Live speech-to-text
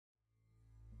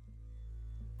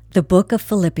The Book of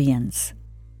Philippians,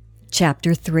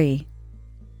 Chapter 3.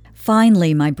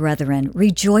 Finally, my brethren,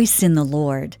 rejoice in the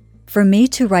Lord. For me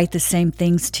to write the same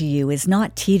things to you is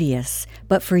not tedious,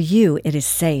 but for you it is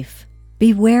safe.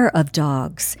 Beware of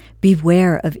dogs,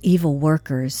 beware of evil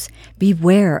workers,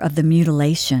 beware of the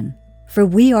mutilation. For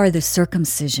we are the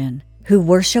circumcision, who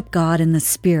worship God in the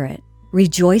Spirit,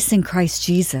 rejoice in Christ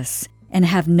Jesus, and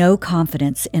have no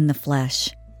confidence in the flesh,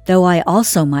 though I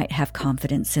also might have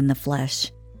confidence in the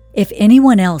flesh. If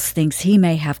anyone else thinks he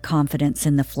may have confidence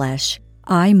in the flesh,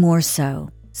 I more so,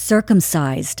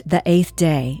 circumcised the 8th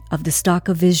day, of the stock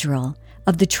of Israel,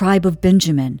 of the tribe of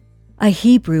Benjamin, a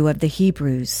Hebrew of the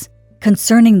Hebrews,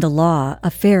 concerning the law, a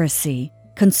Pharisee,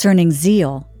 concerning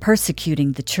zeal,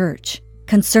 persecuting the church,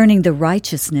 concerning the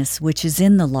righteousness which is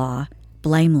in the law,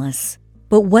 blameless.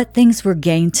 But what things were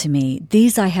gained to me,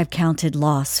 these I have counted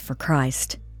loss for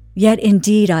Christ. Yet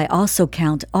indeed I also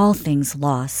count all things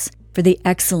loss, for the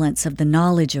excellence of the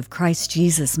knowledge of Christ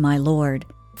Jesus my Lord,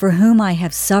 for whom I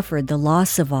have suffered the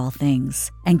loss of all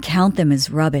things, and count them as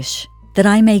rubbish, that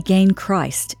I may gain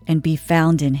Christ and be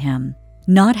found in him,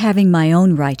 not having my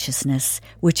own righteousness,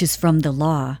 which is from the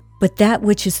law, but that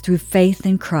which is through faith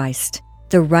in Christ,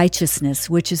 the righteousness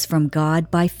which is from God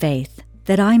by faith,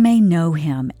 that I may know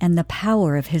him and the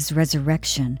power of his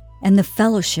resurrection, and the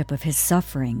fellowship of his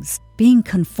sufferings, being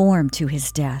conformed to his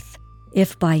death,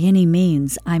 if by any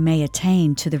means I may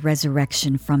attain to the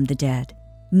resurrection from the dead.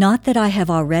 Not that I have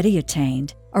already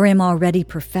attained, or am already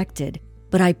perfected,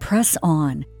 but I press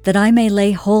on, that I may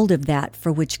lay hold of that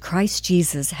for which Christ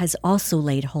Jesus has also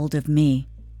laid hold of me.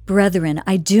 Brethren,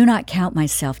 I do not count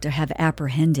myself to have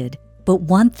apprehended, but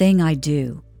one thing I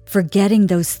do, forgetting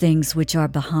those things which are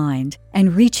behind,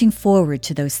 and reaching forward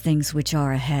to those things which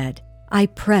are ahead. I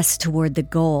press toward the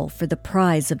goal for the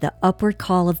prize of the upward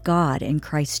call of God in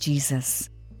Christ Jesus.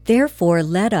 Therefore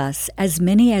let us, as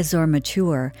many as are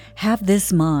mature, have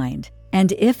this mind,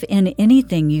 and if in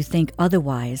anything you think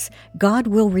otherwise, God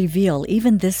will reveal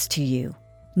even this to you.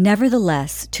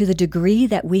 Nevertheless, to the degree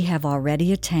that we have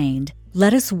already attained,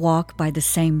 let us walk by the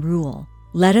same rule.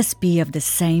 Let us be of the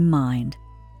same mind.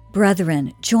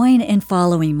 Brethren, join in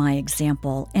following my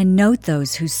example, and note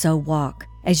those who so walk,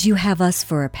 as you have us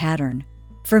for a pattern.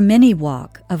 For many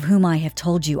walk, of whom I have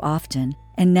told you often,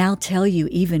 and now tell you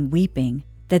even weeping,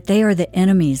 that they are the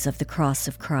enemies of the cross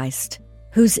of Christ,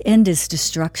 whose end is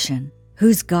destruction,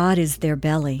 whose God is their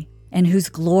belly, and whose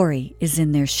glory is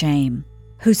in their shame,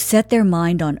 who set their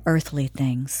mind on earthly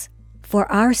things.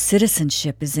 For our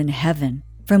citizenship is in heaven,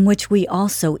 from which we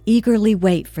also eagerly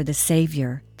wait for the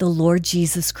Savior, the Lord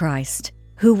Jesus Christ,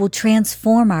 who will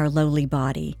transform our lowly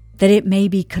body, that it may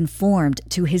be conformed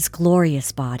to his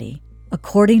glorious body,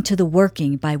 according to the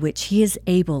working by which he is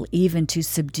able even to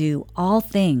subdue all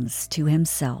things to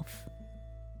himself.